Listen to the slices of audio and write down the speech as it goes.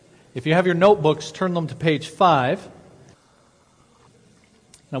If you have your notebooks, turn them to page 5. And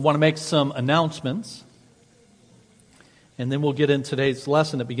I want to make some announcements, and then we'll get into today's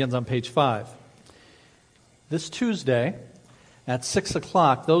lesson that begins on page 5. This Tuesday at 6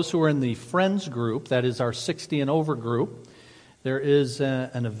 o'clock, those who are in the Friends group, that is our 60 and over group, there is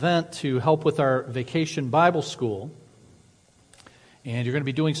an event to help with our Vacation Bible School. And you're going to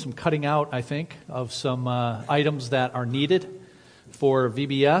be doing some cutting out, I think, of some items that are needed for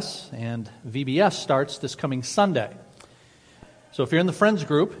VBS. And VBS starts this coming Sunday. So if you're in the Friends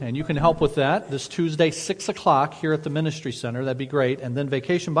group and you can help with that, this Tuesday, 6 o'clock here at the Ministry Center, that'd be great. And then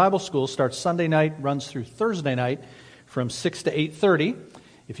Vacation Bible School starts Sunday night, runs through Thursday night from 6 to 8:30.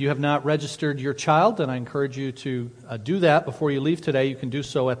 If you have not registered your child, then I encourage you to do that before you leave today. You can do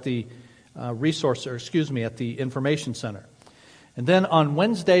so at the at the Information Center. And then on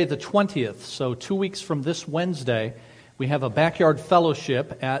Wednesday the 20th, so 2 weeks from this Wednesday, we have a backyard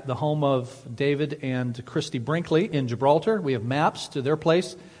fellowship at the home of David and Christy Brinkley in Gibraltar. We have maps to their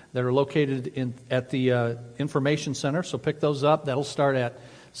place that are located at the Information Center, so pick those up. That'll start at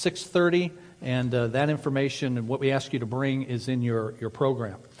 6:30, and that information and what we ask you to bring is in your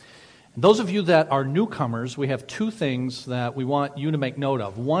program. And those of you that are newcomers, we have two things that we want you to make note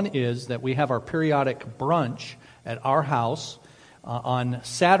of. One is that we have our periodic brunch at our house on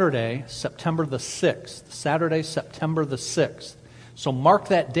Saturday, September the 6th. Saturday, September the 6th. So mark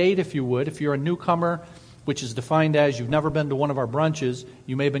that date if you would. If you're a newcomer, which is defined as you've never been to one of our brunches,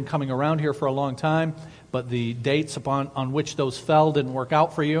 you may have been coming around here for a long time, but the dates on which those fell didn't work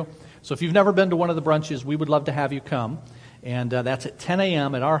out for you. So if you've never been to one of the brunches, we would love to have you come. And that's at 10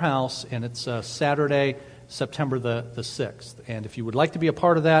 a.m. at our house, and it's Saturday, September the 6th. And if you would like to be a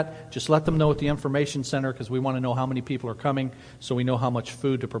part of that, just let them know at the Information Center, because we want to know how many people are coming so we know how much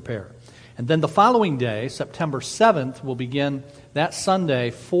food to prepare. And then the following day, September 7th, will begin that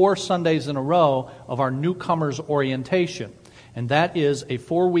Sunday, 4 Sundays in a row of our newcomers orientation. And that is a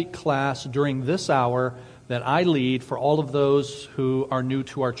 4-week class during this hour that I lead for all of those who are new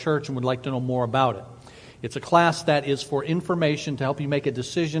to our church and would like to know more about it. It's a class that is for information to help you make a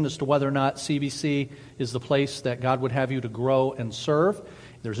decision as to whether or not CBC is the place that God would have you to grow and serve.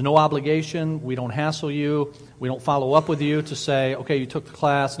 There's no obligation. We don't hassle you. We don't follow up with you to say, okay, you took the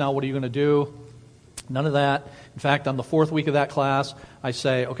class, now what are you going to do? None of that. In fact, on the 4th week of that class, I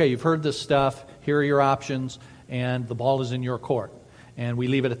say, okay, you've heard this stuff, here are your options, and the ball is in your court. And we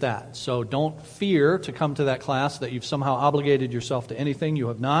leave it at that. So don't fear to come to that class that you've somehow obligated yourself to anything. You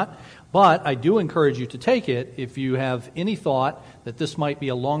have not. But I do encourage you to take it if you have any thought that this might be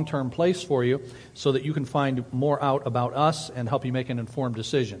a long-term place for you, so that you can find more out about us and help you make an informed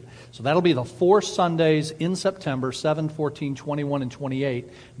decision. So that'll be the 4 Sundays in September, 7, 14, 21, and 28,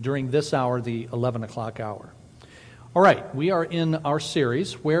 during this hour, the 11 o'clock hour. All right, we are in our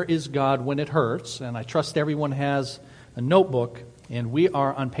series, Where is God When It Hurts? And I trust everyone has a notebook, and we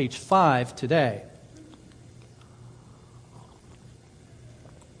are on page 5 today.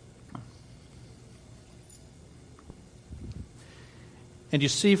 And you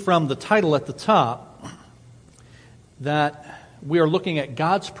see from the title at the top that we are looking at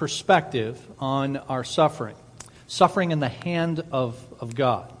God's perspective on our suffering. Suffering in the hand of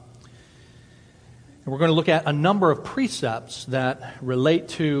God. And we're going to look at a number of precepts that relate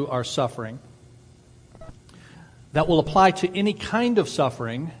to our suffering that will apply to any kind of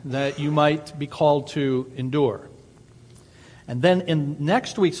suffering that you might be called to endure. And then in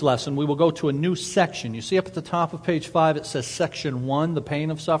next week's lesson, we will go to a new section. You see up at the top of page 5, it says Section 1, the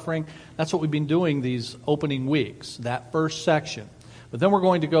pain of suffering. That's what we've been doing these opening weeks, that first section. But then we're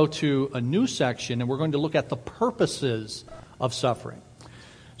going to go to a new section, and we're going to look at the purposes of suffering.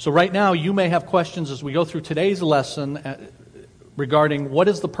 So right now, you may have questions as we go through today's lesson regarding what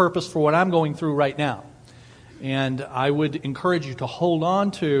is the purpose for what I'm going through right now. And I would encourage you to hold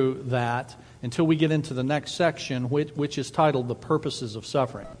on to that until we get into the next section, which is titled The Purposes of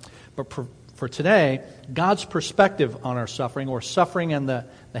Suffering. But for today, God's perspective on our suffering, or suffering and the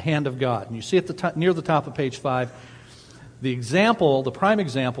hand of God. And you see at the near the top of page 5, the prime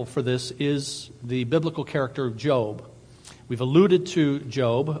example for this is the biblical character of Job. We've alluded to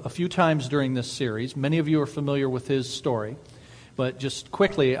Job a few times during this series. Many of you are familiar with his story. But just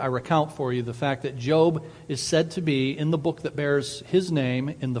quickly, I recount for you the fact that Job is said to be, in the book that bears his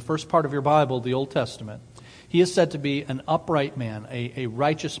name in the first part of your Bible, the Old Testament, he is said to be an upright man, a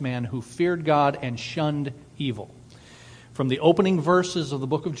righteous man who feared God and shunned evil. From the opening verses of the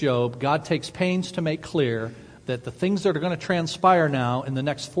book of Job, God takes pains to make clear that the things that are going to transpire now in the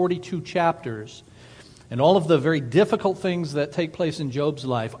next 42 chapters, and all of the very difficult things that take place in Job's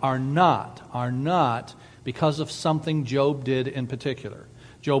life, are not because of something Job did in particular.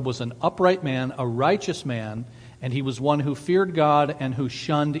 Job was an upright man, a righteous man, and he was one who feared God and who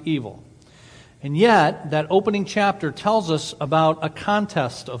shunned evil. And yet, that opening chapter tells us about a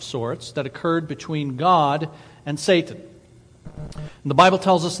contest of sorts that occurred between God and Satan. And the Bible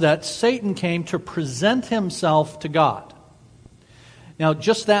tells us that Satan came to present himself to God. Now,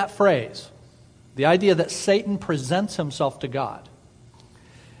 just that phrase, the idea that Satan presents himself to God,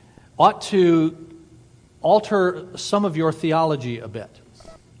 ought to alter some of your theology a bit.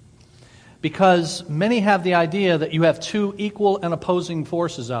 Because many have the idea that you have two equal and opposing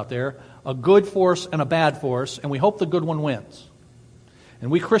forces out there, a good force and a bad force, and we hope the good one wins. And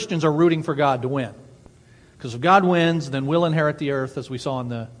we Christians are rooting for God to win. Because if God wins, then we'll inherit the earth, as we saw in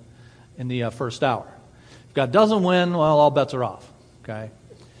the first hour. If God doesn't win, well, all bets are off. Okay?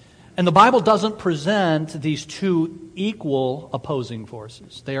 And the Bible doesn't present these two equal opposing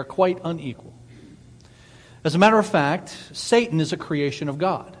forces. They are quite unequal. As a matter of fact, Satan is a creation of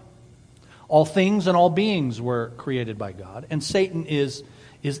God. All things and all beings were created by God, and Satan is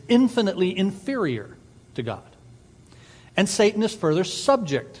infinitely inferior to God. And Satan is further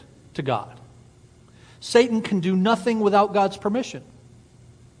subject to God. Satan can do nothing without God's permission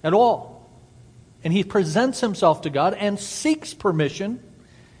at all. And he presents himself to God and seeks permission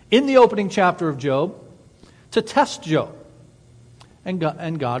in the opening chapter of Job to test Job. And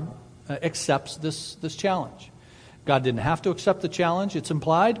God accepts this challenge. God didn't have to accept the challenge, it's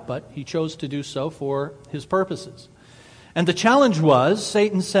implied, but he chose to do so for his purposes. And the challenge was,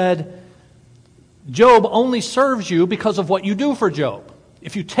 Satan said, Job only serves you because of what you do for Job.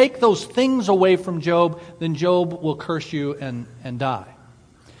 If you take those things away from Job, then Job will curse you and die.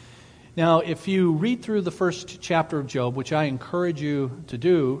 Now, if you read through the first chapter of Job, which I encourage you to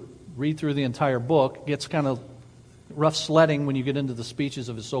do, read through the entire book. It gets kind of rough sledding when you get into the speeches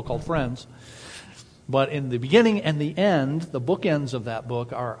of his so-called friends. But in the beginning and the end, the bookends of that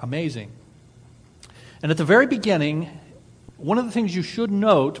book are amazing. And at the very beginning, one of the things you should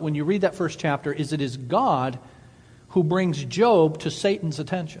note when you read that first chapter is it is God who brings Job to Satan's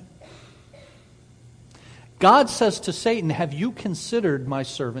attention. God says to Satan, have you considered my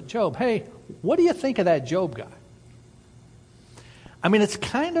servant Job? Hey, what do you think of that Job guy? I mean, it's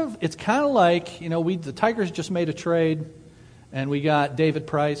kind of like, the Tigers just made a trade, and we got David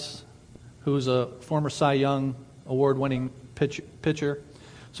Price, who's a former Cy Young award-winning pitcher.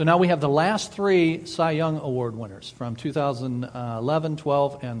 So now we have the last three Cy Young Award winners from 2011,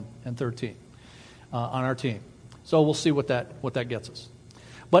 12, and 13 on our team. So we'll see what that gets us.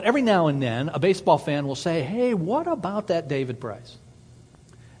 But every now and then, a baseball fan will say, hey, what about that David Price?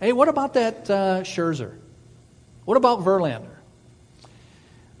 Hey, what about that Scherzer? What about Verlander?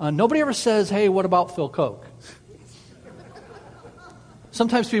 Nobody ever says, hey, what about Phil Koch?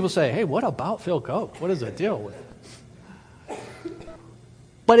 Sometimes people say, hey, what about Phil Koch? What is the deal with it?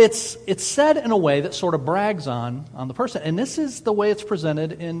 But it's said in a way that sort of brags on the person. And this is the way it's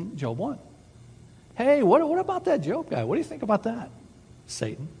presented in Job 1. Hey, what about that Job guy? What do you think about that?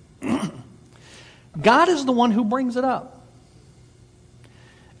 Satan. God is the one who brings it up.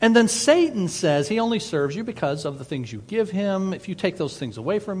 And then Satan says he only serves you because of the things you give him. If you take those things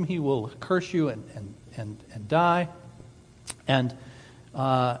away from him, he will curse you and die. And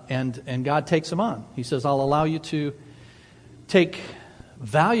God takes him on. He says, I'll allow you to take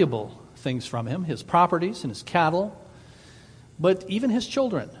valuable things from him, his properties and his cattle, but even his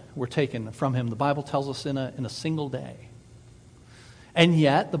children were taken from him, the Bible tells us, in a single day. And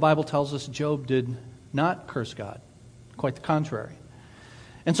yet, the Bible tells us Job did not curse God. Quite the contrary.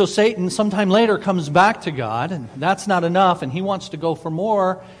 And so Satan, sometime later, comes back to God, and that's not enough, and he wants to go for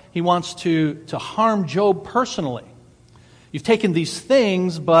more. He wants to harm Job personally. You've taken these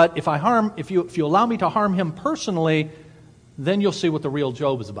things, but if you allow me to harm him personally, then you'll see what the real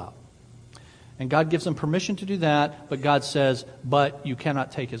Job is about. And God gives him permission to do that, but God says, but you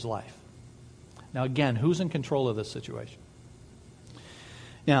cannot take his life. Now again, who's in control of this situation?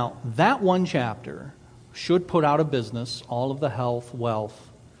 Now, that one chapter should put out of business all of the health, wealth,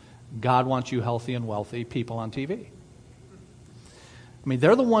 God wants you healthy and wealthy people on TV. I mean,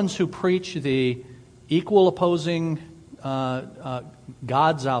 they're the ones who preach the equal opposing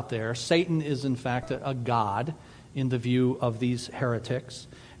gods out there. Satan is, in fact, a god in the view of these heretics.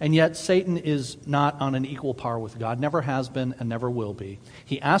 And yet, Satan is not on an equal par with God, never has been and never will be.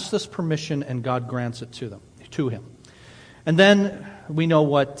 He asks this permission, and God grants it to him. And then we know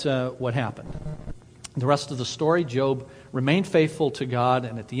what happened. The rest of the story, Job remained faithful to God,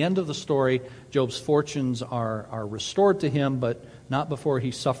 and at the end of the story, Job's fortunes are restored to him, but not before he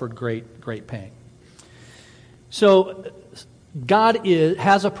suffered great pain. So God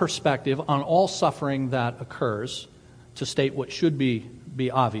has a perspective on all suffering that occurs, to state what should be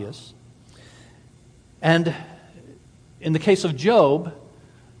be obvious. And in the case of Job,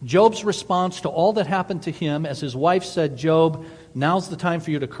 Job's response to all that happened to him, as his wife said, Job, now's the time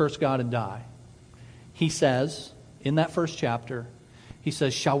for you to curse God and die. He says, in that first chapter, he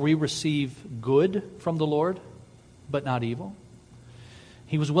says, shall we receive good from the Lord, but not evil?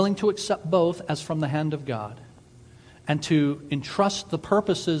 He was willing to accept both as from the hand of God, and to entrust the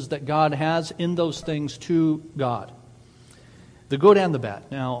purposes that God has in those things to God. The good and the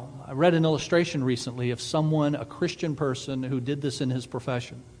bad. Now, I read an illustration recently of someone, a Christian person, who did this in his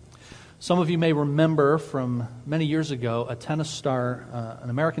profession. Some of you may remember from many years ago a tennis star, an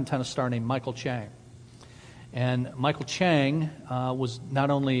American tennis star named Michael Chang. And Michael Chang was not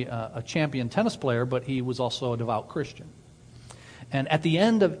only a champion tennis player, but he was also a devout Christian. And at the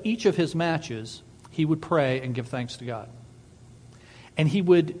end of each of his matches, he would pray and give thanks to God. And he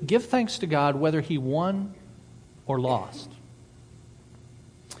would give thanks to God whether he won or lost.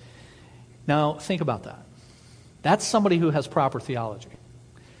 Now, think about that. That's somebody who has proper theology.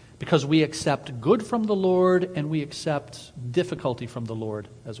 Because we accept good from the Lord and we accept difficulty from the Lord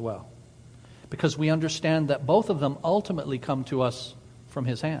as well. Because we understand that both of them ultimately come to us from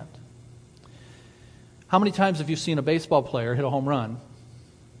His hand. How many times have you seen a baseball player hit a home run,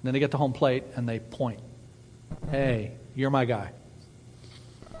 then they get to home plate and they point? Hey, you're my guy.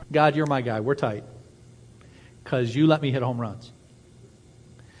 God, you're my guy. We're tight. Because you let me hit home runs.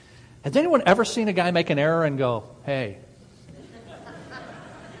 Has anyone ever seen a guy make an error and go, hey,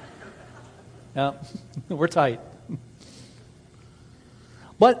 yeah, we're tight?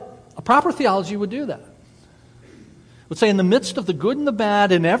 But a proper theology would do that. Would say in the midst of the good and the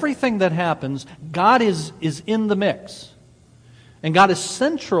bad and everything that happens, God is in the mix. And God is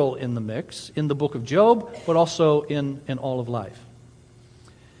central in the mix in the book of Job, but also in all of life.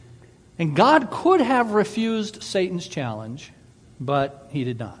 And God could have refused Satan's challenge, but He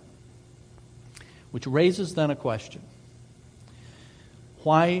did not. Which raises then a question.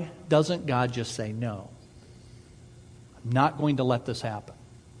 Why doesn't God just say no? I'm not going to let this happen.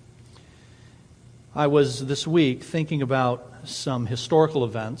 I was this week thinking about some historical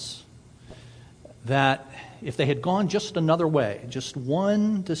events that if they had gone just another way, just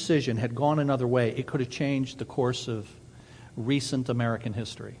one decision had gone another way, it could have changed the course of recent American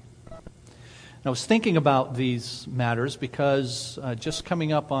history. And I was thinking about these matters because just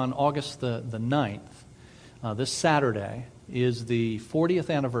coming up on August the 9th, this Saturday, is the 40th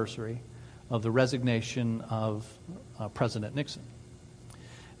anniversary of the resignation of President Nixon.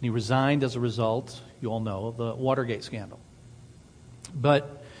 And he resigned as a result, you all know, of the Watergate scandal.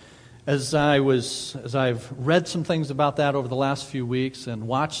 But as I've read some things about that over the last few weeks and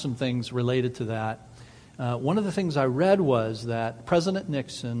watched some things related to that, one of the things I read was that President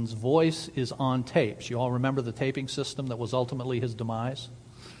Nixon's voice is on tapes. You all remember the taping system that was ultimately his demise?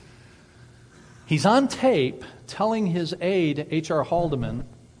 He's on tape telling his aide, H.R. Haldeman,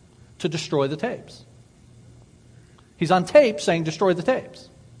 to destroy the tapes. He's on tape saying, destroy the tapes.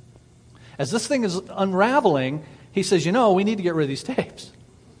 As this thing is unraveling, he says, we need to get rid of these tapes.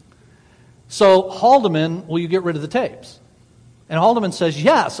 So, Haldeman, will you get rid of the tapes? And Haldeman says,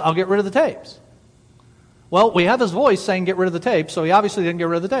 yes, I'll get rid of the tapes. Well, we have his voice saying get rid of the tapes, so he obviously didn't get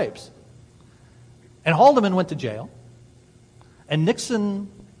rid of the tapes. And Haldeman went to jail. And Nixon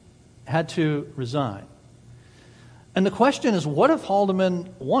had to resign. And the question is, what if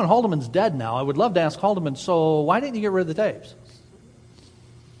Haldeman's dead now. I would love to ask Haldeman, so why didn't you get rid of the tapes?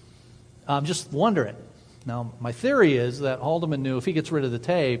 I'm just wondering. Now, my theory is that Haldeman knew if he gets rid of the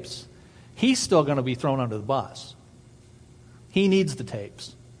tapes, he's still going to be thrown under the bus. He needs the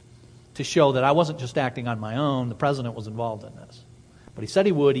tapes to show that I wasn't just acting on my own, the president was involved in this. But he said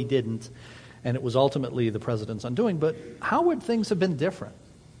he would, he didn't, and it was ultimately the president's undoing. But how would things have been different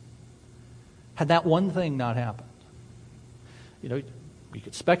had that one thing not happened? You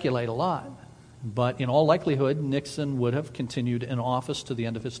could speculate a lot, but in all likelihood, Nixon would have continued in office to the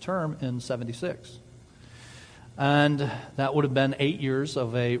end of his term in 1976. And that would have been 8 years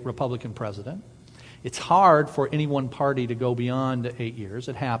of a Republican president. It's hard for any one party to go beyond 8 years.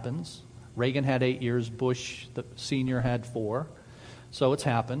 It happens. Reagan had 8 years. Bush, the senior, had 4. So it's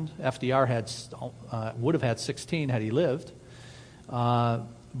happened. FDR would have had 16 had he lived.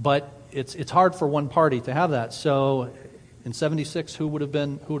 But it's hard for one party to have that. So in 1976, who would have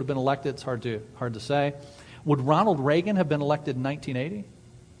been elected? It's hard to say. Would Ronald Reagan have been elected in 1980?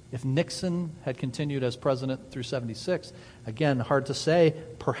 If Nixon had continued as president through 1976? Again, hard to say.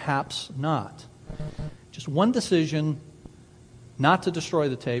 Perhaps not. Just one decision not to destroy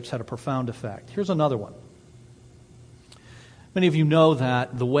the tapes had a profound effect. Here's another one. Many of you know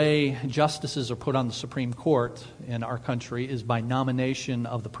that the way justices are put on the Supreme Court in our country is by nomination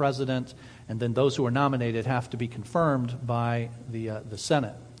of the president, and then those who are nominated have to be confirmed by the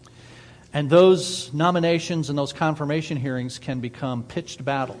Senate. And those nominations and those confirmation hearings can become pitched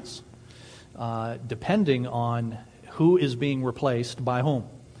battles, depending on who is being replaced by whom.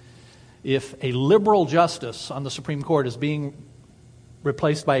 If a liberal justice on the Supreme Court is being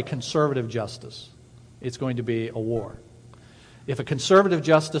replaced by a conservative justice, it's going to be a war. If a conservative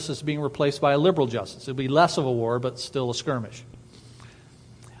justice is being replaced by a liberal justice, it'll be less of a war, but still a skirmish.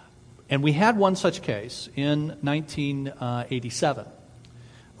 And we had one such case in 1987,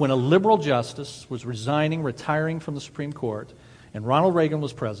 when a liberal justice was retiring from the Supreme Court, and Ronald Reagan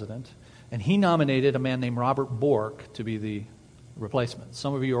was president, and he nominated a man named Robert Bork to be the replacement.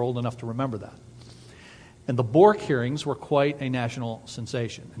 Some of you are old enough to remember that. And the Bork hearings were quite a national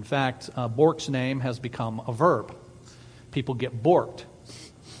sensation. In fact, Bork's name has become a verb. People get borked.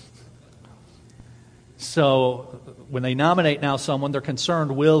 So when they nominate now someone, they're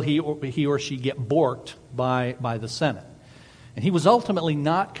concerned, will he or she get borked by the Senate? And he was ultimately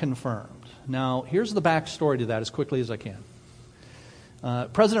not confirmed. Now, here's the backstory to that as quickly as I can.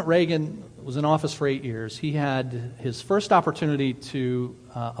 President Reagan was in office for 8 years. He had his first opportunity to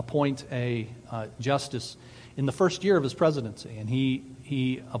appoint a justice in the first year of his presidency, and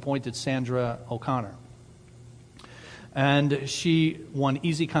he appointed Sandra O'Connor. And she won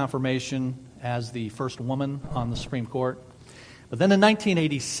easy confirmation as the first woman on the Supreme Court. But then in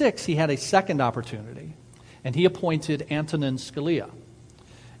 1986, he had a second opportunity, and he appointed Antonin Scalia.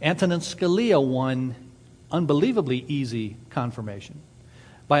 Antonin Scalia won unbelievably easy confirmation.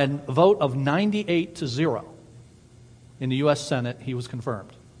 By a vote of 98-0 in the U.S. Senate, he was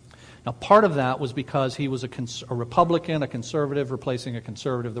confirmed. Now, part of that was because he was a Republican, a conservative, replacing a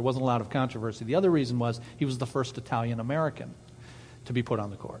conservative. There wasn't a lot of controversy. The other reason was he was the first Italian-American to be put on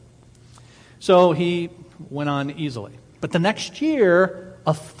the court. So he went on easily. But the next year,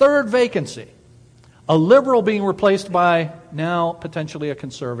 a third vacancy, a liberal being replaced by now potentially a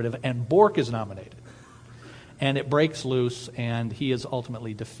conservative, and Bork is nominated. And it breaks loose, and he is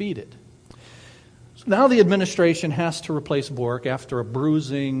ultimately defeated. So now the administration has to replace Bork after a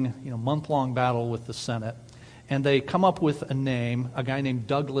bruising, month-long battle with the Senate. And they come up with a name, a guy named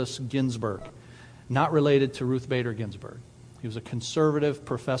Douglas Ginsburg, not related to Ruth Bader Ginsburg. He was a conservative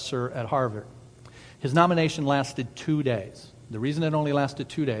professor at Harvard. His nomination lasted 2 days. The reason it only lasted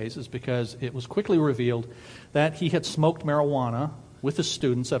 2 days is because it was quickly revealed that he had smoked marijuana with his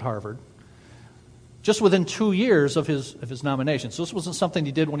students at Harvard just within 2 years of his nomination. So this wasn't something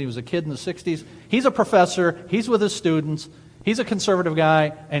he did when he was a kid in the 60s. He's a professor, he's with his students, he's a conservative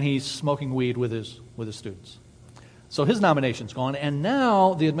guy, and he's smoking weed with his students. So his nomination's gone, and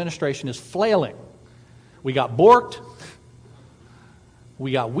now the administration is flailing. We got borked,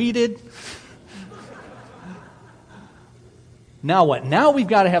 we got weeded. Now what? Now we've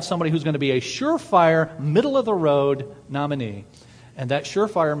got to have somebody who's going to be a surefire, middle-of-the-road nominee. And that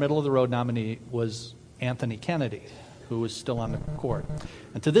surefire, middle-of-the-road nominee was Anthony Kennedy, who was still on the court.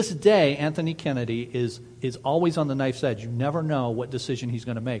 And to this day, Anthony Kennedy is always on the knife's edge. You never know what decision he's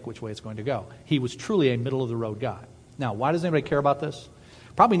going to make, which way it's going to go. He was truly a middle-of-the-road guy. Now, why does anybody care about this?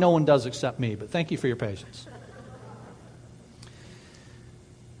 Probably no one does except me, but thank you for your patience.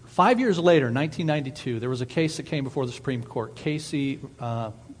 5 years later, 1992, there was a case that came before the Supreme Court, Casey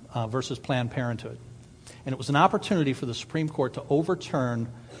versus Planned Parenthood. And it was an opportunity for the Supreme Court to overturn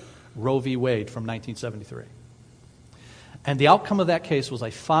Roe v. Wade from 1973. And the outcome of that case was a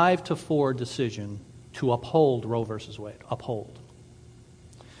 5-4 decision to uphold Roe versus Wade. Uphold.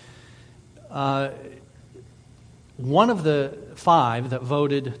 One of the 5 that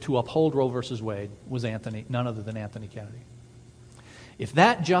voted to uphold Roe versus Wade was none other than Anthony Kennedy. If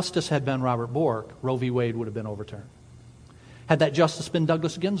that justice had been Robert Bork, Roe v. Wade would have been overturned. Had that justice been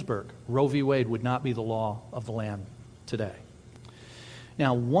Douglas Ginsburg, Roe v. Wade would not be the law of the land today.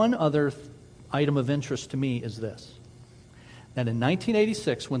 Now, one other item of interest to me is this. That in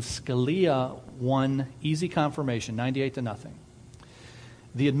 1986, when Scalia won easy confirmation, 98-0,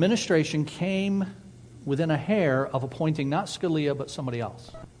 the administration came within a hair of appointing not Scalia, but somebody else.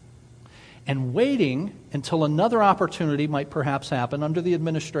 And waiting until another opportunity might perhaps happen under the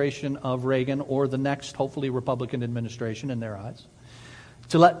administration of Reagan or the next, hopefully, Republican administration in their eyes,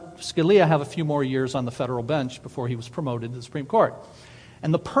 to let Scalia have a few more years on the federal bench before he was promoted to the Supreme Court.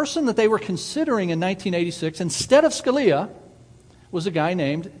 And the person that they were considering in 1986, instead of Scalia, was a guy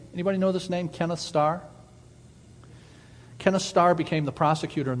named, anybody know this name, Kenneth Starr? Kenneth Starr became the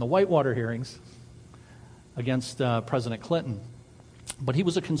prosecutor in the Whitewater hearings against President Clinton. But he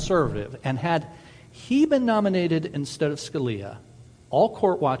was a conservative and had he been nominated instead of Scalia, all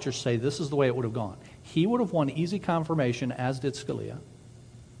court watchers say this is the way it would have gone. He would have won easy confirmation, as did Scalia.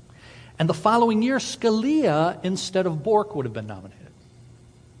 And the following year, Scalia instead of Bork would have been nominated.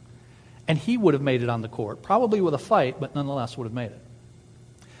 And he would have made it on the court, probably with a fight, but nonetheless would have made it.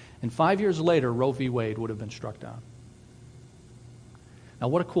 And 5 years later, Roe v. Wade would have been struck down. Now,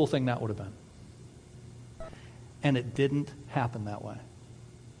 what a cool thing that would have been. And it didn't happen that way.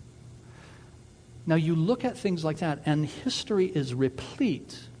 Now, you look at things like that, and history is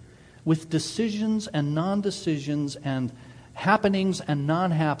replete with decisions and non-decisions and happenings and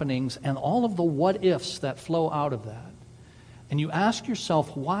non-happenings and all of the what-ifs that flow out of that. And you ask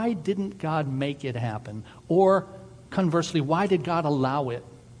yourself, why didn't God make it happen? Or, conversely, why did God allow it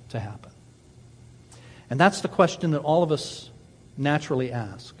to happen? And that's the question that all of us naturally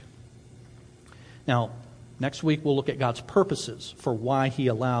ask. Now, next week we'll look at God's purposes for why He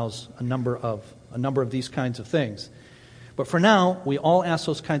allows a number of these kinds of things. But for now, we all ask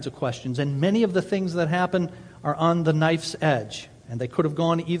those kinds of questions, and many of the things that happen are on the knife's edge, and they could have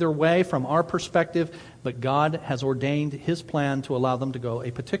gone either way from our perspective, but God has ordained His plan to allow them to go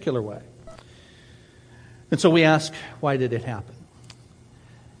a particular way. And so we ask, why did it happen?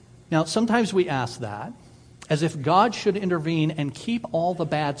 Now, sometimes we ask that as if God should intervene and keep all the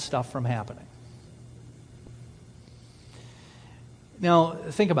bad stuff from happening. Now,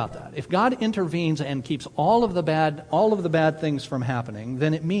 think about that. If God intervenes and keeps all of the bad things from happening,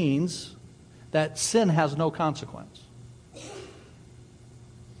 then it means that sin has no consequence.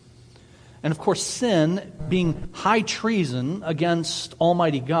 And of course, sin, being high treason against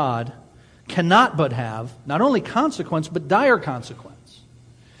Almighty God, cannot but have not only consequence, but dire consequence.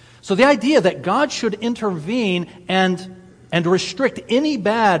 So the idea that God should intervene and restrict any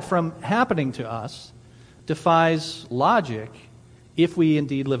bad from happening to us defies logic if we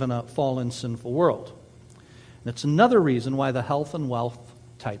indeed live in a fallen, sinful world. And it's another reason why the health and wealth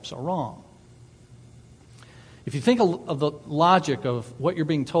types are wrong. If you think of the logic of what you're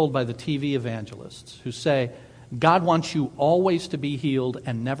being told by the TV evangelists who say, God wants you always to be healed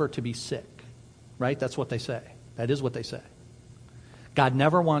and never to be sick, right? That's what they say. That is what they say. God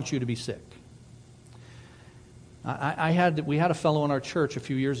never wants you to be sick. We had a fellow in our church a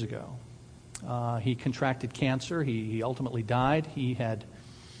few years ago. He contracted cancer. He ultimately died. He had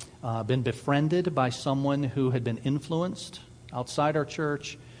been befriended by someone who had been influenced outside our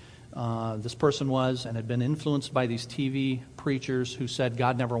church. This person was, and had been influenced by these TV preachers who said,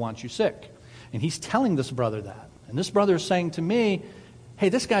 God never wants you sick. And he's telling this brother that. And this brother is saying to me, hey,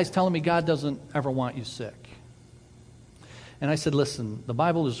 this guy's telling me God doesn't ever want you sick. And I said, listen, the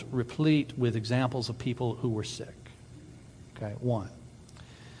Bible is replete with examples of people who were sick. Okay, one.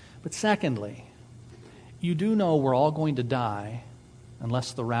 But secondly, you do know we're all going to die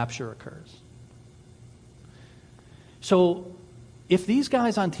unless the rapture occurs. So, if these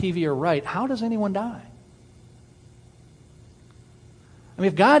guys on TV are right, how does anyone die? I mean,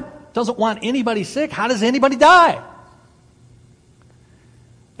 if God doesn't want anybody sick, how does anybody die?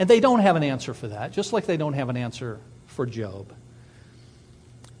 And they don't have an answer for that, just like they don't have an answer for Job.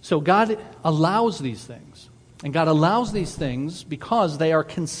 So God allows these things. And God allows these things because they are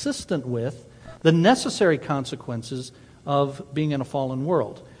consistent with the necessary consequences of being in a fallen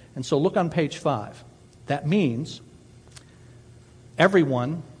world. And so look on page 5. That means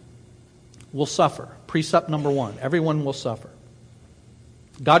everyone will suffer. Precept number 1, everyone will suffer.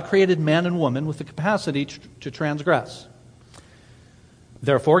 God created man and woman with the capacity to transgress.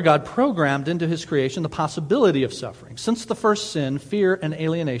 Therefore, God programmed into His creation the possibility of suffering. Since the first sin, fear and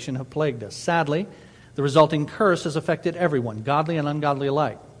alienation have plagued us. Sadly, the resulting curse has affected everyone, godly and ungodly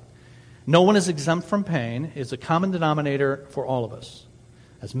alike. No one is exempt from pain. It's a common denominator for all of us.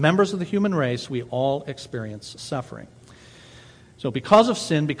 As members of the human race, we all experience suffering. So because of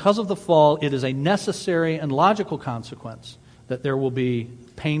sin, because of the fall, it is a necessary and logical consequence that there will be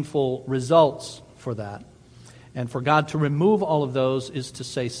painful results for that. And for God to remove all of those is to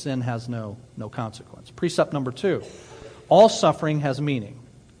say sin has no consequence. Precept number 2, all suffering has meaning.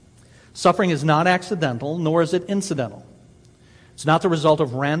 Suffering is not accidental, nor is it incidental. It's not the result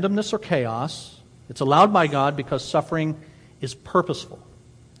of randomness or chaos. It's allowed by God because suffering is purposeful.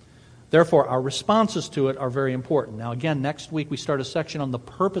 Therefore, our responses to it are very important. Now, again, next week we start a section on the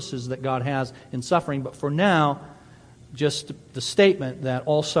purposes that God has in suffering, but for now, just the statement that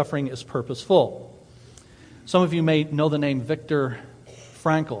all suffering is purposeful. Some of you may know the name Viktor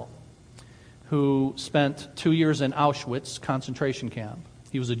Frankl, who spent 2 years in Auschwitz concentration camp.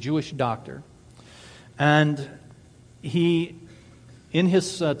 He was a Jewish doctor. And he, in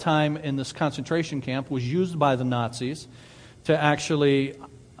his time in this concentration camp, was used by the Nazis to actually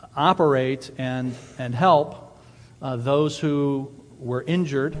operate and help those who were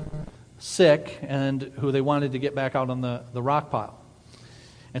injured, sick, and who they wanted to get back out on the rock pile.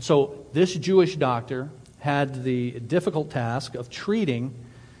 And so this Jewish doctor had the difficult task of treating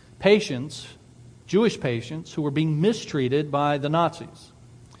patients, Jewish patients, who were being mistreated by the Nazis.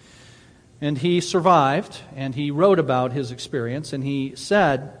 And he survived, and he wrote about his experience, and he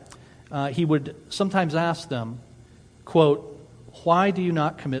said he would sometimes ask them, quote, "Why do you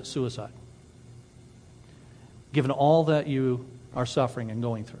not commit suicide, given all that you are suffering and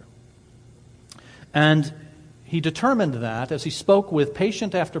going through?" And he determined that, as he spoke with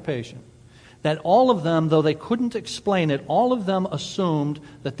patient after patient, that all of them, though they couldn't explain it, all of them assumed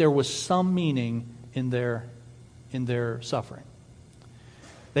that there was some meaning in their suffering.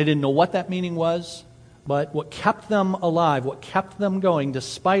 They didn't know what that meaning was, but what kept them alive, what kept them going,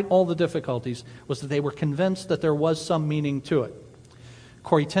 despite all the difficulties, was that they were convinced that there was some meaning to it.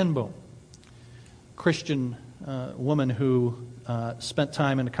 Corrie ten Boom, Christian woman who spent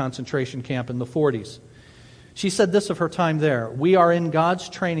time in a concentration camp in the 40s. She said this of her time there: "We are in God's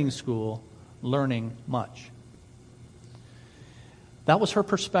training school, learning much." That was her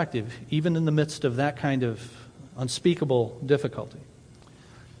perspective, even in the midst of that kind of unspeakable difficulty.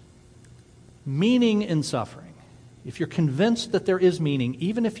 Meaning in suffering. If you're convinced that there is meaning,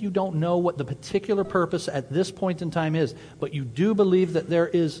 even if you don't know what the particular purpose at this point in time is, but you do believe that there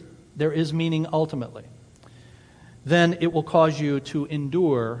is meaning ultimately, then it will cause you to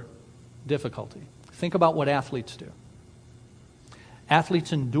endure difficulty. Think about what athletes do.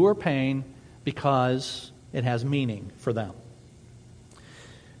 Athletes endure pain because it has meaning for them.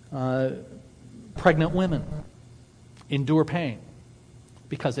 Pregnant women endure pain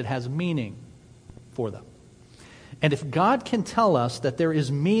because it has meaning for them. And if God can tell us that there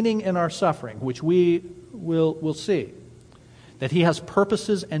is meaning in our suffering, which we will see, that He has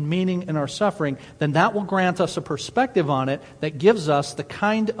purposes and meaning in our suffering, then that will grant us a perspective on it that gives us the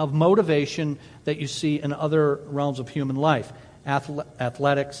kind of motivation that you see in other realms of human life,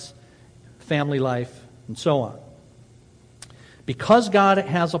 athletics, family life, and so on. Because God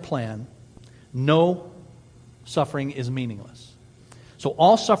has a plan, no suffering is meaningless. So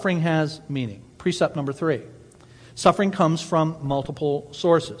all suffering has meaning. Precept number 3. Suffering comes from multiple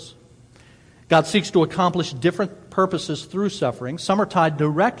sources. God seeks to accomplish different purposes through suffering. Some are tied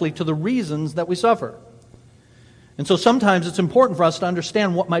directly to the reasons that we suffer. And so sometimes it's important for us to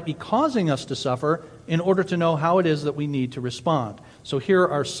understand what might be causing us to suffer in order to know how it is that we need to respond. So here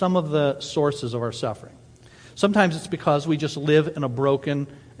are some of the sources of our suffering. Sometimes it's because we just live in a broken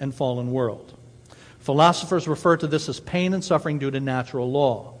and fallen world. Philosophers refer to this as pain and suffering due to natural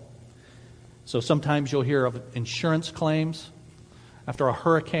law. So sometimes you'll hear of insurance claims after a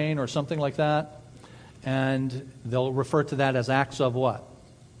hurricane or something like that, and they'll refer to that as acts of what?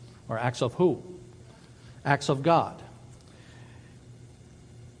 Or acts of who? Acts of God.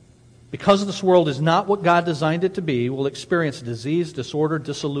 Because this world is not what God designed it to be, we'll experience disease, disorder,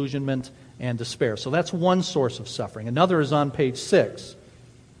 disillusionment, and despair. So that's one source of suffering. Another is on page 6.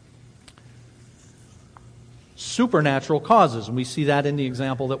 Supernatural causes, and we see that in the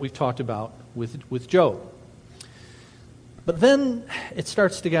example that we've talked about with Job. But then it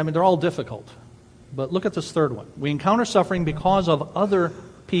starts to get, they're all difficult. But look at this third one. We encounter suffering because of other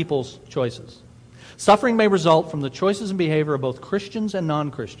people's choices. Suffering may result from the choices and behavior of both Christians and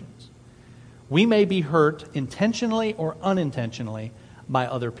non-Christians. We may be hurt intentionally or unintentionally by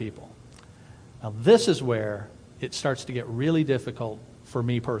other people. Now this is where it starts to get really difficult for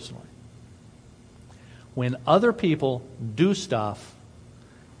me personally. When other people do stuff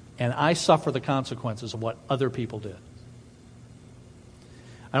and I suffer the consequences of what other people did.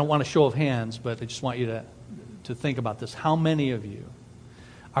 I don't want a show of hands, but I just want you to think about this. How many of you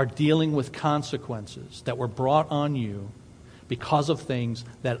are dealing with consequences that were brought on you because of things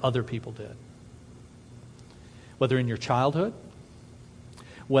that other people did? Whether in your childhood,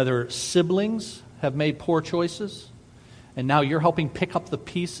 whether siblings have made poor choices, and now you're helping pick up the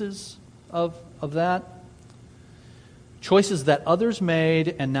pieces of that. Choices that others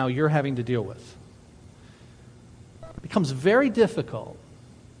made and now you're having to deal with. It becomes very difficult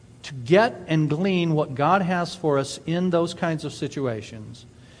to get and glean what God has for us in those kinds of situations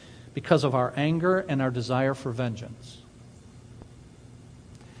because of our anger and our desire for vengeance.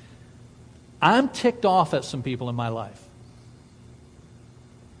 I'm ticked off at some people in my life.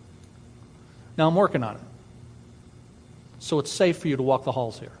 Now I'm working on it. So it's safe for you to walk the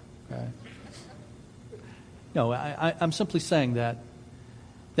halls here. Okay? No, I'm simply saying that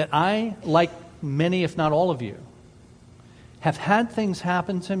I, like many, if not all of you, have had things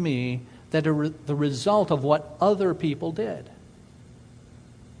happen to me that are the result of what other people did.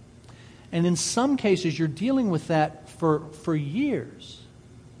 And in some cases, you're dealing with that for years.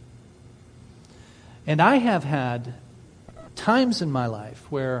 And I have had times in my life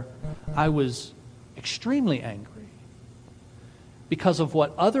where I was extremely angry because of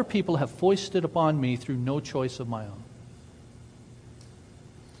what other people have foisted upon me through no choice of my own.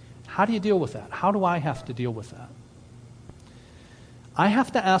 How do you deal with that? How do I have to deal with that? I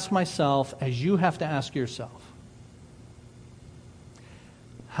have to ask myself, as you have to ask yourself,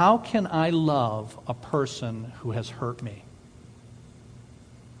 how can I love a person who has hurt me?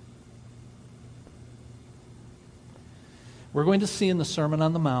 We're going to see in the Sermon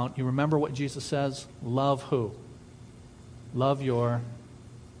on the Mount, you remember what Jesus says? Love who? Love your...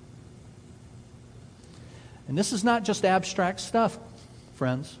 And this is not just abstract stuff,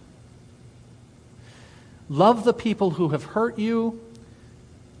 friends. Love the people who have hurt you,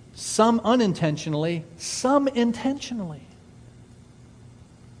 some unintentionally, some intentionally.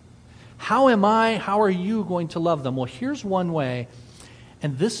 How are you going to love them? Well, here's one way,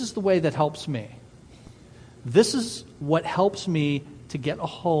 and this is the way that helps me. This is what helps me to get a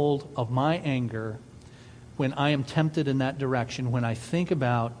hold of my anger when I am tempted in that direction, when I think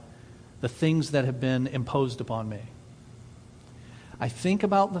about the things that have been imposed upon me. I think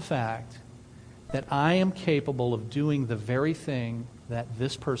about the fact that I am capable of doing the very thing that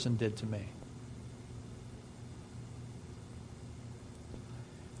this person did to me.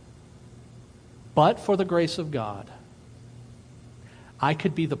 But for the grace of God, I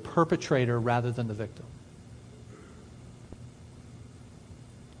could be the perpetrator rather than the victim.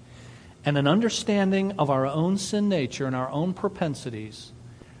 And an understanding of our own sin nature and our own propensities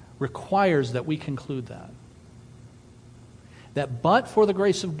requires that we conclude that. That but for the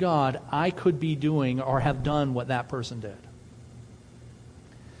grace of God, I could be doing or have done what that person did.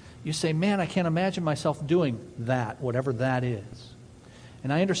 You say, man, I can't imagine myself doing that, whatever that is.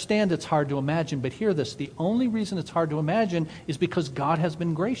 And I understand it's hard to imagine, but hear this. The only reason it's hard to imagine is because God has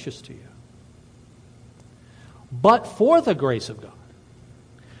been gracious to you. But for the grace of God,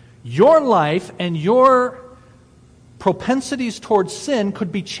 your life and your propensities towards sin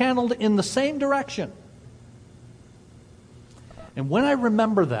could be channeled in the same direction. And when I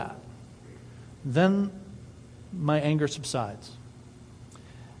remember that, then my anger subsides.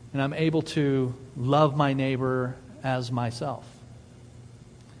 And I'm able to love my neighbor as myself.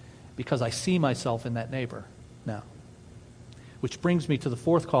 Because I see myself in that neighbor now. Which brings me to the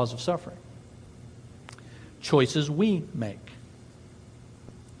fourth cause of suffering. Choices we make.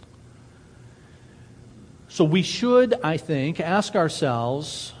 So we should, I think, ask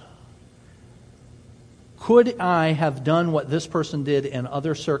ourselves, could I have done what this person did in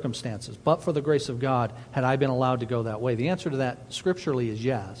other circumstances? But for the grace of God, had I been allowed to go that way? The answer to that scripturally is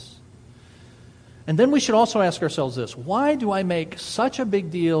yes. And then we should also ask ourselves this: why do I make such a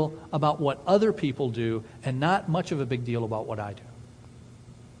big deal about what other people do and not much of a big deal about what I do?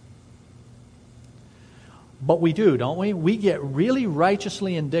 But we do, don't we? We get really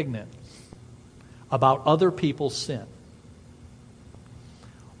righteously indignant about other people's sin,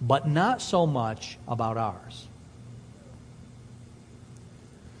 but not so much about ours.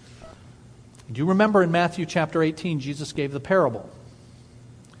 Do you remember in Matthew chapter 18, Jesus gave the parable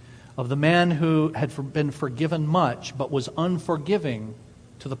of the man who had been forgiven much, but was unforgiving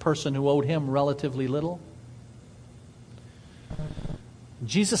to the person who owed him relatively little?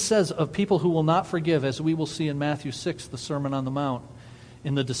 Jesus says of people who will not forgive, as we will see in Matthew 6, the Sermon on the Mount,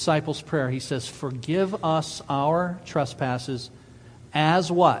 in the disciples' prayer, he says, forgive us our trespasses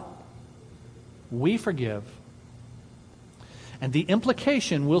as what? We forgive. And the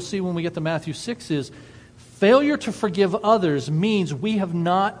implication, we'll see when we get to Matthew 6, is failure to forgive others means we have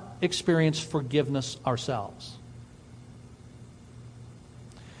not experienced forgiveness ourselves.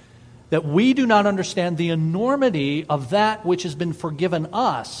 That we do not understand the enormity of that which has been forgiven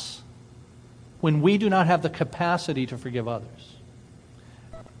us when we do not have the capacity to forgive others.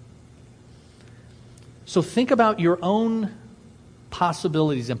 So think about your own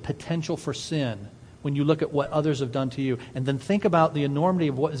possibilities and potential for sin when you look at what others have done to you. And then think about the enormity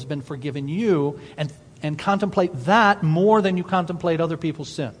of what has been forgiven you and contemplate that more than you contemplate other people's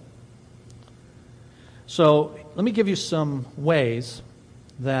sin. So let me give you some ways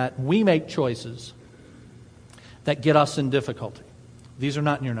that we make choices that get us in difficulty. These are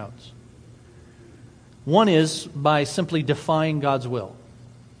not in your notes. One is by simply defying God's will.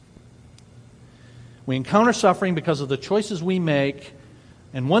 We encounter suffering because of the choices we make,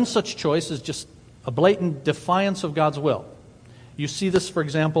 and one such choice is just a blatant defiance of God's will. You see this, for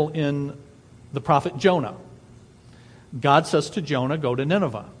example, in the prophet Jonah. God says to Jonah, go to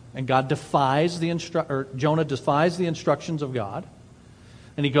Nineveh. And Jonah defies the instructions of God.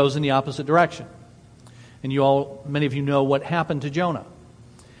 and he goes in the opposite direction. And many of you know what happened to Jonah.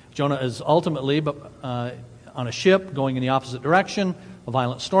 Jonah is ultimately on a ship going in the opposite direction. A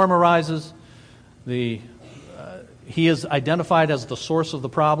violent storm arises. He is identified as the source of the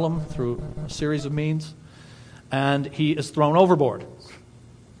problem through a series of means, and he is thrown overboard.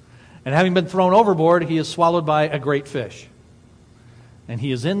 And having been thrown overboard, he is swallowed by a great fish. And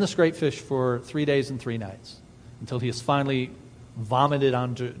he is in this great fish for 3 days and 3 nights until he is finally vomited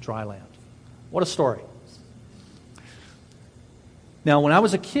onto dry land. What a story. Now, when I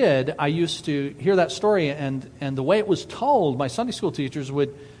was a kid, I used to hear that story, and the way it was told, my Sunday school teachers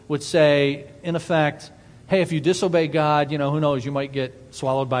would say, in effect, hey, if you disobey God, who knows, you might get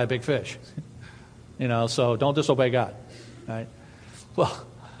swallowed by a big fish. So don't disobey God. Right? Well,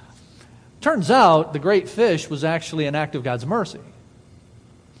 turns out the great fish was actually an act of God's mercy.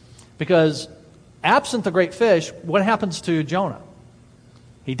 Because absent the great fish, what happens to Jonah?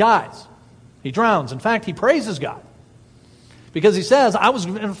 He dies. He drowns. In fact, he praises God. Because he says, I was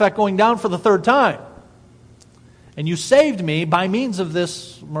in fact going down for the 3rd time. And you saved me by means of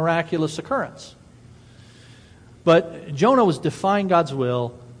this miraculous occurrence. But Jonah was defying God's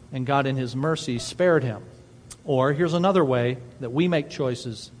will, and God in his mercy spared him. Or here's another way that we make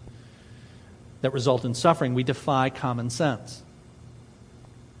choices that result in suffering. We defy common sense.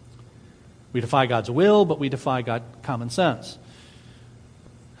 We defy God's will, but we defy common sense.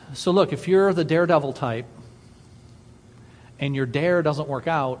 So look, if you're the daredevil type, and your dare doesn't work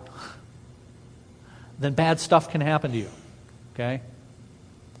out, then bad stuff can happen to you. Okay?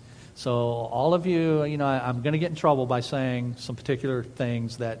 So all of you, I'm going to get in trouble by saying some particular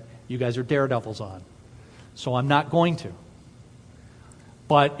things that you guys are daredevils on. So I'm not going to.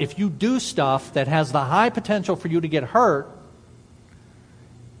 But if you do stuff that has the high potential for you to get hurt,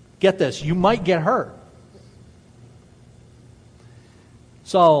 get this, you might get hurt.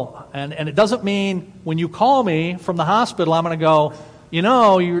 So, and it doesn't mean when you call me from the hospital, I'm going to go,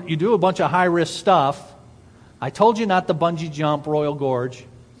 you do a bunch of high-risk stuff. I told you not to bungee jump Royal Gorge,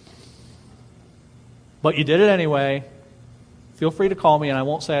 but you did it anyway. Feel free to call me, and I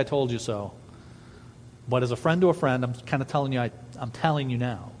won't say I told you so. But as a friend to a friend, I'm kind of telling you, I'm telling you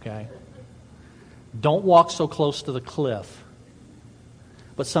now, okay? Don't walk so close to the cliff.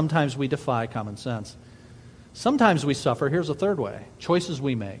 But sometimes we defy common sense. Sometimes we suffer, here's a third way, choices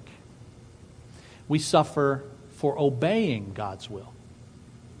we make. We suffer for obeying God's will.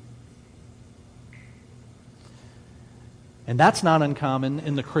 And that's not uncommon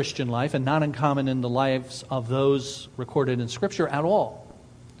in the Christian life and not uncommon in the lives of those recorded in Scripture at all.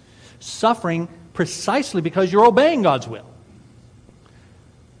 Suffering precisely because you're obeying God's will.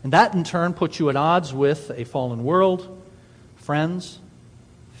 And that in turn puts you at odds with a fallen world, friends,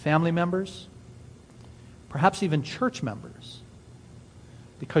 family members, perhaps even church members,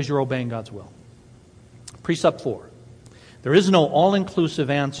 because you're obeying God's will. Precept 4. There is no all-inclusive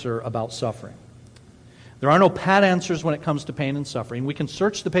answer about suffering. There are no pat answers when it comes to pain and suffering. We can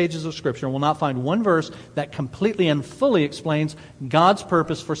search the pages of Scripture and will not find one verse that completely and fully explains God's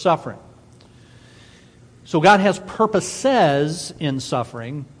purpose for suffering. So God has purposes in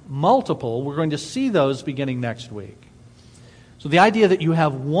suffering, multiple. We're going to see those beginning next week. So the idea that you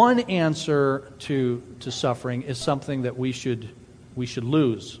have one answer to suffering is something that we should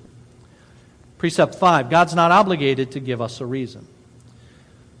lose. Precept 5, God's not obligated to give us a reason.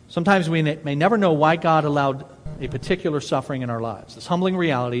 Sometimes we may never know why God allowed a particular suffering in our lives. This humbling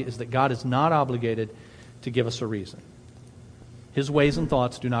reality is that God is not obligated to give us a reason. His ways and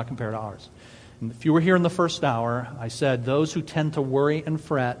thoughts do not compare to ours. And if you were here in the first hour, I said those who tend to worry and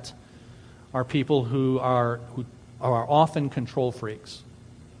fret are people who are often control freaks.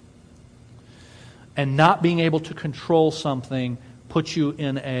 And not being able to control something puts you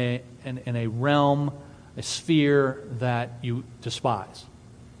in a realm, a sphere that you despise.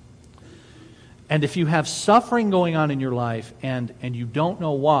 And if you have suffering going on in your life and you don't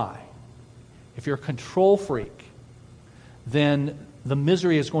know why, if you're a control freak, then the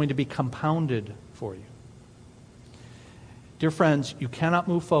misery is going to be compounded for you. Dear friends, you cannot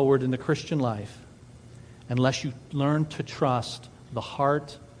move forward in the Christian life unless you learn to trust the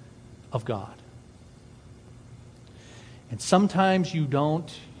heart of God. And sometimes you don't,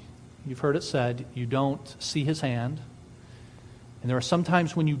 you've heard it said, you don't see His hand. And there are some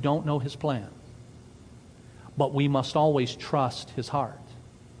times when you don't know His plan. But we must always trust His heart.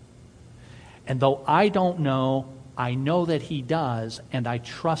 And though I don't know, I know that He does, and I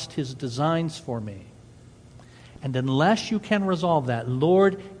trust His designs for me. And unless you can resolve that,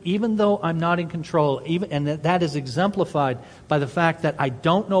 Lord, even though I'm not in control, and that is exemplified by the fact that I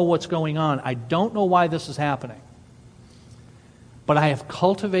don't know what's going on, I don't know why this is happening, but but I have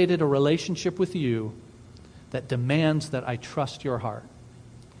cultivated a relationship with you that demands that I trust your heart.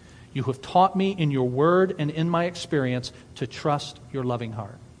 You have taught me in your word and in my experience to trust your loving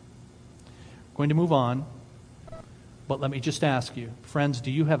heart. I'm going to move on, but let me just ask you, friends,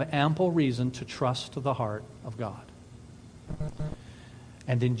 do you have ample reason to trust the heart of God?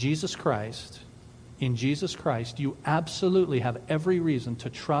 And in Jesus Christ, you absolutely have every reason to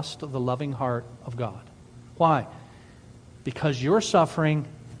trust the loving heart of God. Why? Because you're suffering,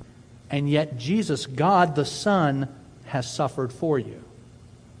 and yet Jesus, God the Son, has suffered for you.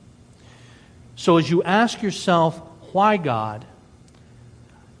 So as you ask yourself, why God?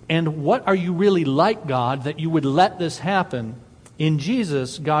 And what are you really like, God, that you would let this happen? In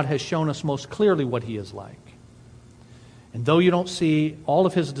Jesus, God has shown us most clearly what He is like. And though you don't see all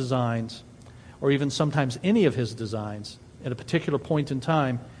of His designs, or even sometimes any of His designs, at a particular point in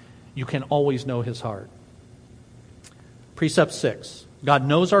time, you can always know His heart. Precept 6. God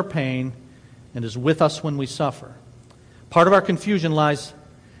knows our pain and is with us when we suffer. Part of our confusion lies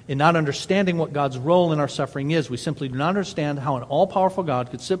in not understanding what God's role in our suffering is. We simply do not understand how an all-powerful God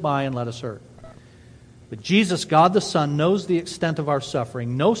could sit by and let us hurt. But Jesus, God the Son, knows the extent of our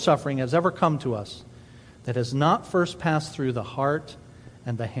suffering. No suffering has ever come to us that has not first passed through the heart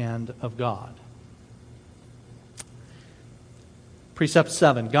and the hand of God. Precept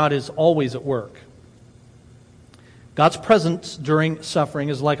 7. God is always at work. God's presence during suffering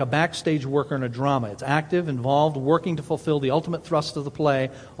is like a backstage worker in a drama. It's active, involved, working to fulfill the ultimate thrust of the play,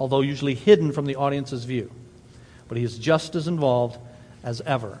 although usually hidden from the audience's view. But He is just as involved as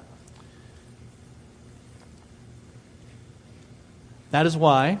ever. That is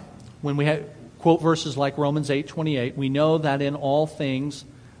why, when we quote verses like Romans 8:28, we know that in all things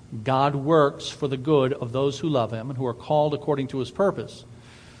God works for the good of those who love Him and who are called according to His purpose.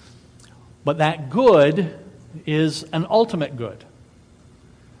 But that good is an ultimate good.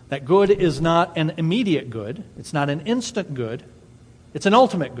 That good is not an immediate good. It's not an instant good. It's an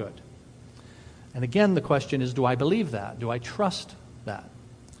ultimate good. And again, the question is, do I believe that? Do I trust that?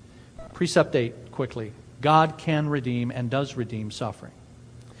 Precept 8, quickly. God can redeem and does redeem suffering.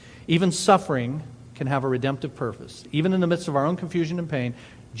 Even suffering can have a redemptive purpose. Even in the midst of our own confusion and pain,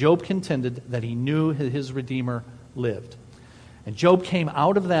 Job contended that he knew his Redeemer lived. And Job came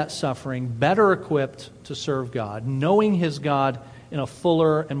out of that suffering better equipped to serve God, knowing his God in a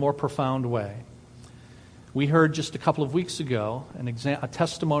fuller and more profound way. We heard just a couple of weeks ago a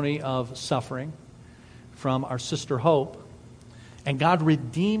testimony of suffering from our sister Hope, and God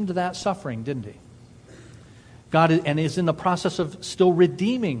redeemed that suffering, didn't He? God is in the process of still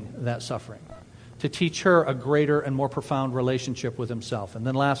redeeming that suffering to teach her a greater and more profound relationship with Himself. And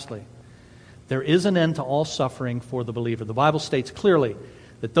then lastly, there is an end to all suffering for the believer. The Bible states clearly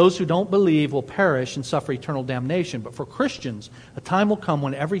that those who don't believe will perish and suffer eternal damnation. But for Christians, a time will come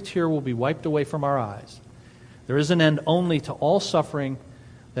when every tear will be wiped away from our eyes. There is an end only to all suffering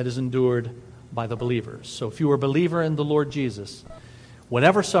that is endured by the believers. So if you are a believer in the Lord Jesus,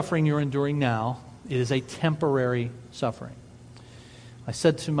 whatever suffering you're enduring now, it is a temporary suffering. I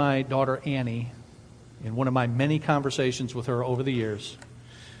said to my daughter Annie, in one of my many conversations with her over the years,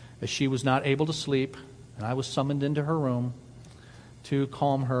 as she was not able to sleep, and I was summoned into her room to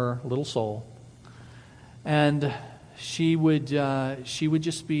calm her little soul. And she would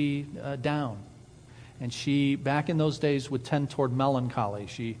just be down. And she, back in those days, would tend toward melancholy.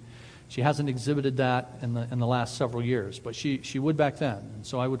 She hasn't exhibited that in the last several years, but she would back then. And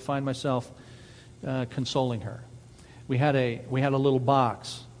so I would find myself consoling her. We had a little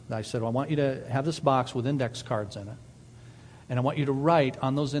box. I said, well, I want you to have this box with index cards in it. And I want you to write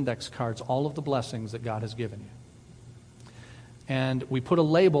on those index cards all of the blessings that God has given you. And we put a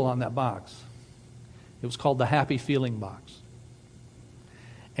label on that box. It was called the Happy Feeling Box.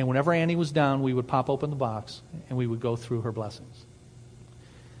 And whenever Annie was down, we would pop open the box and we would go through her blessings.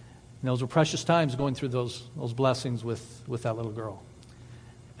 And those were precious times going through those blessings with that little girl.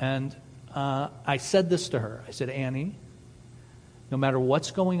 And I said this to her. I said, Annie, no matter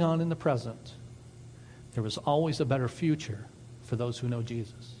what's going on in the present, there is always a better future for those who know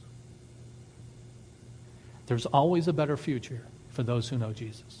Jesus. There's always a better future for those who know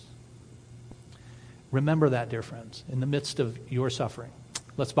Jesus. Remember that, dear friends, in the midst of your suffering.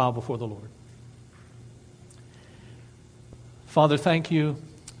 Let's bow before the Lord. Father, thank you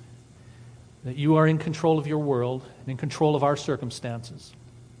that you are in control of your world and in control of our circumstances.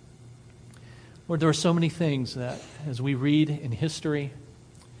 Lord, there are so many things that, as we read in history,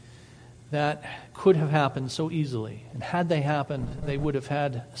 that could have happened so easily. And had they happened, they would have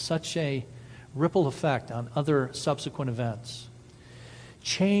had such a ripple effect on other subsequent events.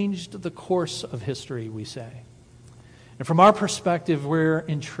 Changed the course of history, we say. And from our perspective, we're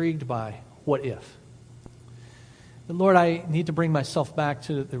intrigued by what if. And Lord, I need to bring myself back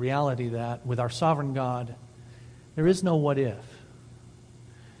to the reality that with our sovereign God, there is no what if.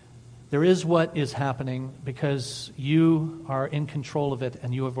 There is what is happening because you are in control of it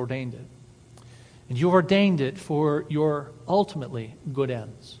and you have ordained it. And you have ordained it for your ultimately good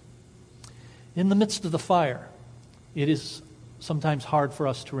ends. In the midst of the fire, it is sometimes hard for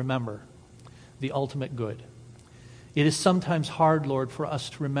us to remember the ultimate good. It is sometimes hard, Lord, for us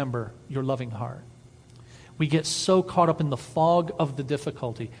to remember your loving heart. We get so caught up in the fog of the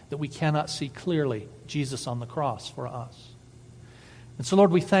difficulty that we cannot see clearly Jesus on the cross for us. And so,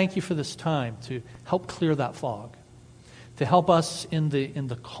 Lord, we thank you for this time to help clear that fog, to help us in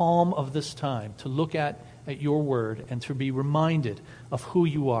the calm of this time to look at your word and to be reminded of who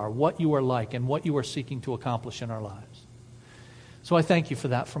you are, what you are like, and what you are seeking to accomplish in our lives. So I thank you for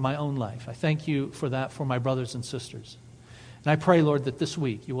that for my own life. I thank you for that for my brothers and sisters. And I pray, Lord, that this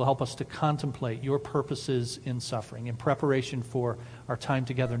week you will help us to contemplate your purposes in suffering in preparation for our time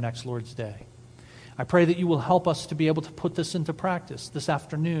together next Lord's Day. I pray that you will help us to be able to put this into practice this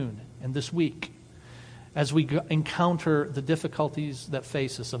afternoon and this week as we encounter the difficulties that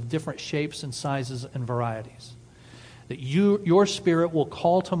face us of different shapes and sizes and varieties. That your Spirit will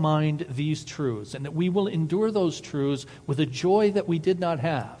call to mind these truths and that we will endure those truths with a joy that we did not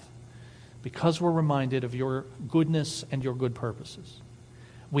have because we're reminded of your goodness and your good purposes.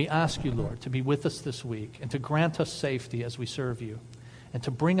 We ask you, Lord, to be with us this week and to grant us safety as we serve you and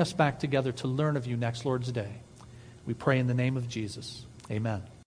to bring us back together to learn of you next Lord's Day. We pray in the name of Jesus. Amen.